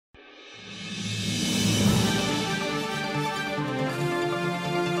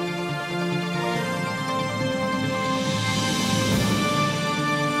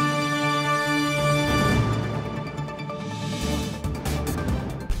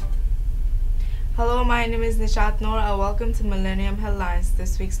Hello, my name is Nishat Noor and welcome to Millennium Headlines.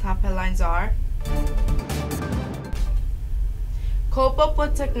 This week's top headlines are: cope up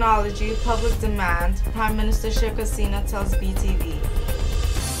with technology, public demand, Prime Minister Sheikh Hasina tells BTV.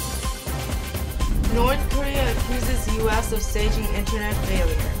 North Korea accuses US of staging internet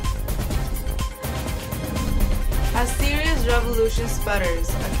failure. As Syria's revolution sputters,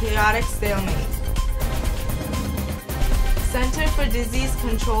 a chaotic stalemate. Center for Disease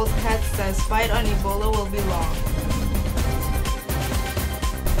Control's head says fight on Ebola will be long.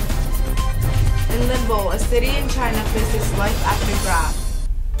 In limbo, a city in China faces life after graft.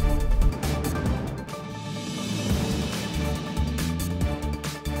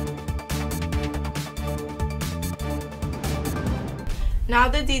 Now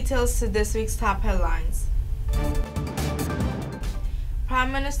the details to this week's top headlines.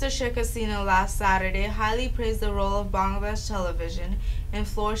 Prime Minister Sheikh Hasina last Saturday highly praised the role of Bangladesh television in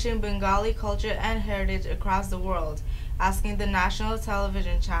flourishing Bengali culture and heritage across the world, asking the national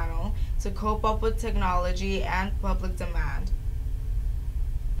television channel to cope up with technology and public demand.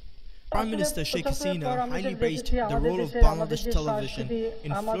 Prime Minister Sheikh Hasina highly praised the role of Bangladesh television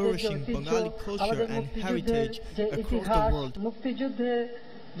in flourishing Bengali culture and heritage across the world.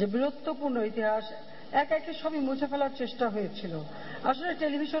 একে সবই মুছে ফেলার চেষ্টা হয়েছিল। আসলে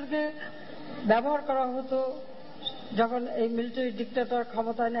টেলিভিশনকে ব্যবহার করা হতো যখন এই মিলিটারি ডিক্টেটর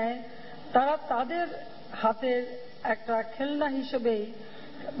ক্ষমতায় নেয়, তারা তাদের হাতে একটা খেলনা হিসেবেই,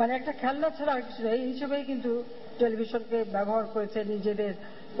 মানে একটা খেলনা ছাড়া কিছু এই হিসেবেই কিন্তু টেলিভিশনকে ব্যবহার করেছে নিজেদের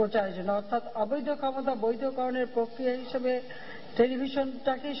প্রচারের জন্য। অর্থাৎ অবৈধ ক্ষমতা বৈধকরণের প্রক্রিয়া হিসেবে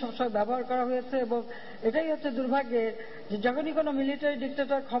টেলিভিশনটাকেই সবসময় ব্যবহার করা হয়েছে। এবং এটাই হচ্ছে দুর্ভাগ্যের যে যখনই কোনো মিলিটারি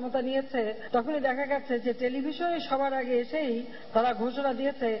ডিক্টেটর ক্ষমতা নিয়েছে তখনই দেখা গেছে যে টেলিভিশনে সবার আগে এসেই তারা ঘোষণা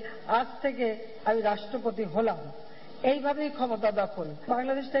দিয়েছে আজ থেকে আমি রাষ্ট্রপতি হলাম। এইভাবেই ক্ষমতা দখল।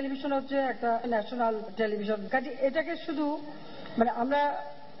 বাংলাদেশ টেলিভিশন হচ্ছে একটা ন্যাশনাল টেলিভিশন, কাজে এটাকে শুধু মানে আমরা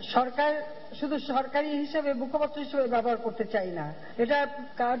সরকার শুধু সরকারি হিসেবে মুখপাত্র হিসেবে ব্যবহার করতে চাই না। এটা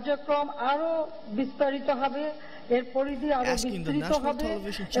কার্যক্রম আরো বিস্তারিত হবে, এর পরিধি আরো বিস্তৃত হবে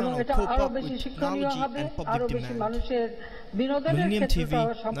এবং এটা আরো বেশি শিক্ষণীয় হবে, আরো বেশি মানুষের বিনোদনের ক্ষেত্রে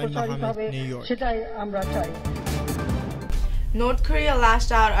সম্প্রসারিত হবে, সেটাই আমরা চাই। North Korea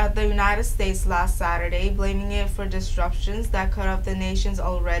lashed out at the United States last Saturday, blaming it for disruptions that cut off the nation's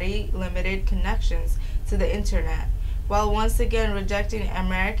already limited connections to the internet, while once again rejecting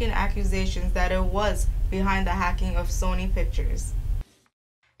American accusations that it was behind the hacking of Sony Pictures.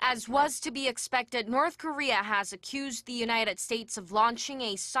 As was to be expected, North Korea has accused the United States of launching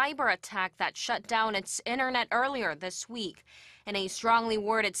a cyber attack that shut down its internet earlier this week. In a strongly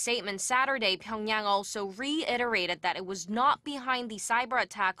worded statement Saturday, Pyongyang also reiterated that it was not behind the cyber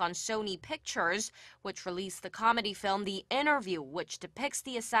attack on Sony Pictures, which released the comedy film The Interview, which depicts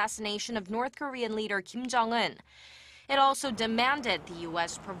the assassination of North Korean leader Kim Jong-un. It also demanded the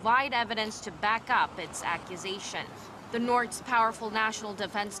U.S. provide evidence to back up its accusation. The North's powerful National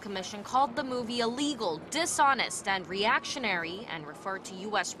Defense Commission called the movie illegal, dishonest, and reactionary, and referred to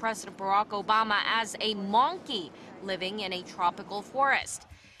U.S. President Barack Obama as a monkey living in a tropical forest.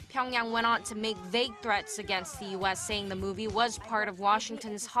 Pyongyang went on to make vague threats against the U.S., saying the movie was part of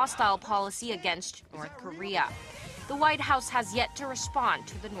Washington's hostile policy against North Korea. The White House has yet to respond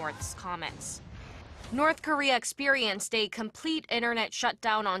to the North's comments. North Korea experienced a complete internet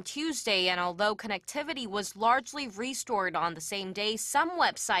shutdown on Tuesday, and although connectivity was largely restored on the same day, some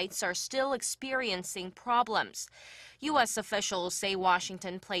websites are still experiencing problems. U.S. officials say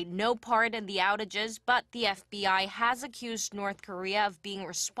Washington played no part in the outages, but the FBI has accused North Korea of being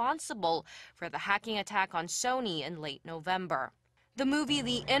responsible for the hacking attack on Sony in late November. The movie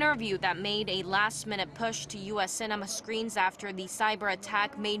The Interview, that made a last-minute push to U.S. cinema screens after the cyber attack,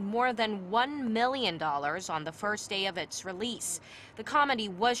 made more than $1 million on the first day of its release. The comedy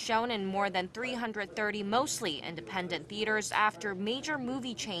was shown in more than 330 mostly independent theaters after major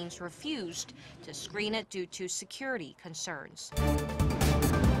movie chains refused to screen it due to security concerns.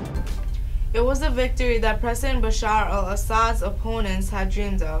 It was a victory that President Bashar al-Assad's opponents had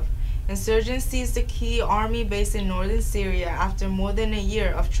dreamed of. Insurgents seized a key army base in northern Syria after more than a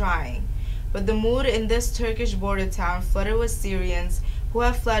year of trying. But the mood in this Turkish border town, flooded with Syrians who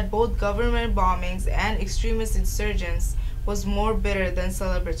have fled both government bombings and extremist insurgents, was more bitter than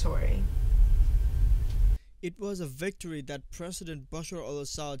celebratory. It was a victory that President Bashar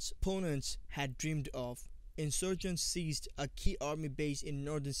al-Assad's opponents had dreamed of. Insurgents seized a key army base in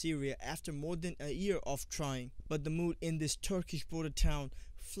northern Syria after more than a year of trying. But the mood in this Turkish border town,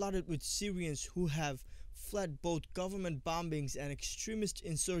 flooded with Syrians who have fled both government bombings and extremist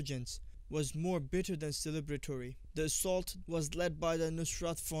insurgents, was more bitter than celebratory. The assault was led by the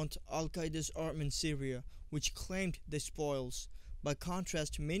Nusrat Front, Al-Qaeda's arm in Syria, which claimed the spoils. By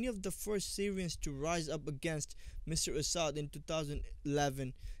contrast, many of the first Syrians to rise up against Mr. Assad in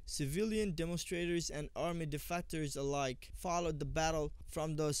 2011, civilian demonstrators and army defectors alike, followed the battle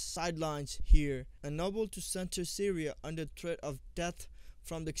from the sidelines here, unable to center Syria under threat of death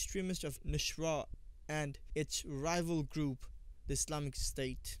from the extremists of Nusra and its rival group, the Islamic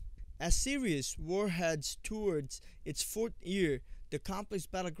State. As Syria's war heads towards its fourth year, the complex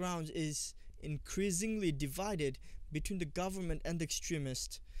battlegrounds is increasingly divided between the government and the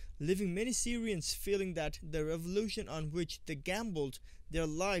extremists, leaving many Syrians feeling that the revolution on which they gambled their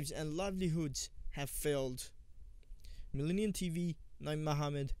lives and livelihoods have failed. Millennium TV, Naim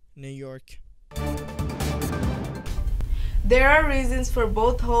Mohammed, New York. There are reasons for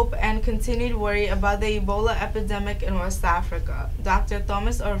both hope and continued worry about the Ebola epidemic in West Africa. Dr.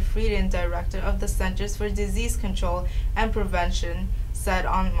 Thomas R. Frieden, director of the Centers for Disease Control and Prevention, said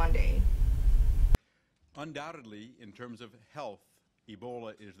on Monday. Undoubtedly, in terms of health,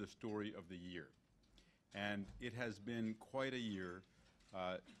 Ebola is the story of the year. And it has been quite a year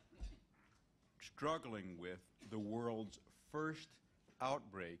struggling with the world's first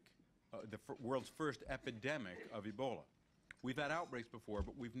outbreak, world's first epidemic of Ebola. We've had outbreaks before,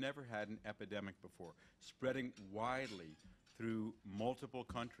 but we've never had an epidemic before, spreading widely through multiple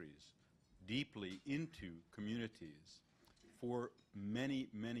countries, deeply into communities for many,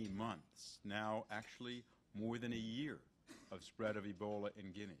 many months, now actually more than a year of spread of Ebola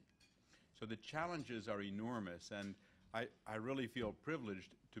in Guinea. So the challenges are enormous, and I really feel privileged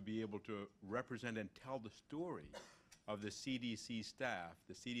to be able to represent and tell the story of the CDC staff,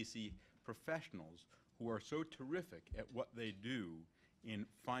 the CDC professionals, who are so terrific at what they do in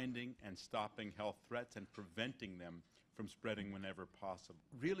finding and stopping health threats and preventing them from spreading whenever possible.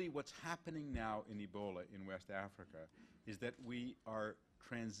 Really, what's happening now in Ebola in West Africa is that we are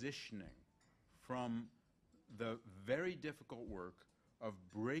transitioning from the very difficult work of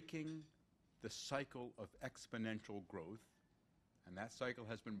breaking the cycle of exponential growth, and that cycle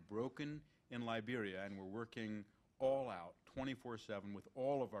has been broken in Liberia, and we're working all out 24/7 with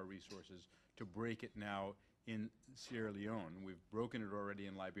all of our resources to break it now in Sierra Leone. We've broken it already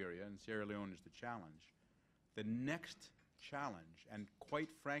in Liberia, and Sierra Leone is the challenge. The next challenge, and quite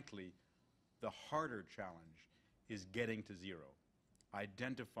frankly, the harder challenge, is getting to zero,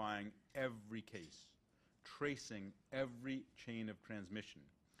 identifying every case, tracing every chain of transmission,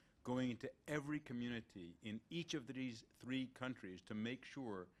 going into every community in each of these three countries to make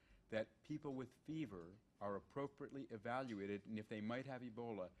sure that people with fever are appropriately evaluated, and if they might have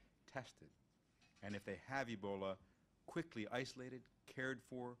Ebola, tested. And if they have Ebola, quickly isolated, cared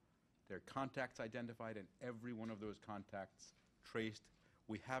for, their contacts identified, and every one of those contacts traced.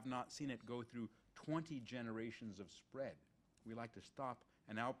 We have not seen it go through 20 generations of spread. We like to stop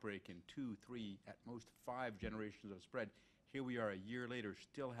an outbreak in 2, 3, at most 5 generations of spread. Here we are a year later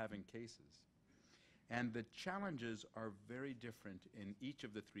still having cases. And the challenges are very different in each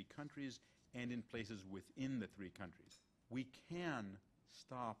of the three countries and in places within the three countries. We can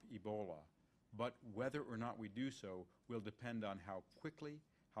stop Ebola, but whether or not we do so will depend on how quickly,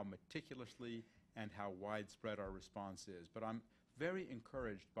 how meticulously, and how widespread our response is. But I'm very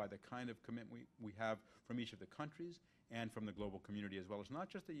encouraged by the kind of commitment we have from each of the countries and from the global community as well. It's not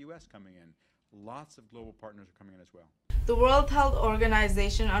just the U.S. coming in. Lots of global partners are coming in as well. The World Health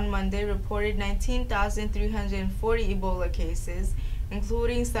Organization on Monday reported 19,340 Ebola cases,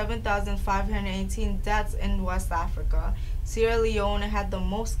 including 7,518 deaths in West Africa. Sierra Leone had the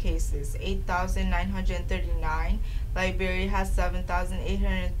most cases, 8,939. Liberia has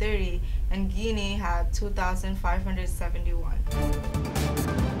 7,830, and Guinea had 2,571.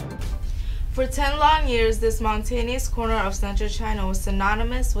 For 10 long years, this mountainous corner of central China was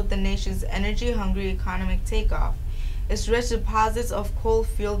synonymous with the nation's energy-hungry economic takeoff. Its rich deposits of coal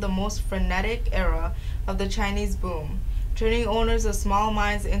fueled the most frenetic era of the Chinese boom, turning owners of small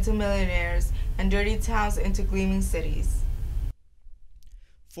mines into millionaires and dirty towns into gleaming cities.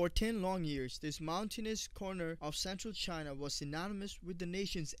 For 10 long years, this mountainous corner of central China was synonymous with the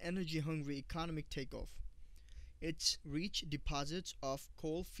nation's energy-hungry economic takeoff. Its rich deposits of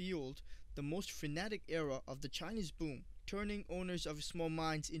coal fueled the most frenetic era of the Chinese boom, turning owners of small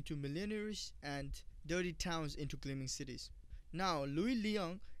mines into millionaires and dirty towns into gleaming cities. Now, Louis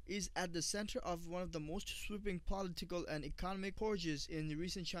Liang is at the center of one of the most sweeping political and economic purges in the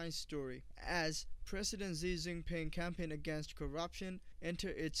recent Chinese story. As President Xi Jinping's campaign against corruption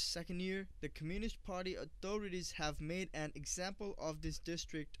entered its second year, the Communist Party authorities have made an example of this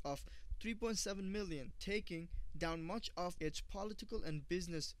district of 3.7 million, taking down much of its political and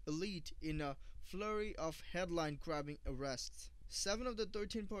business elite in a flurry of headline-grabbing arrests. 7 of the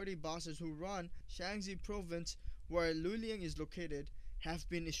 13 party bosses who run Shaanxi province, where Luliang is located, have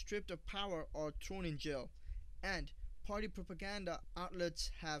been stripped of power or thrown in jail, and party propaganda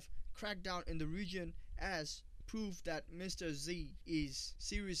outlets have cracked down in the region as proof that Mr. Xi is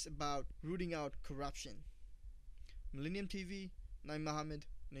serious about rooting out corruption. Millennium TV, Naim Mohammed,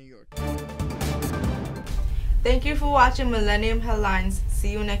 New York. Thank you for watching Millennium Headlines.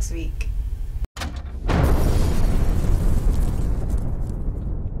 See you next week.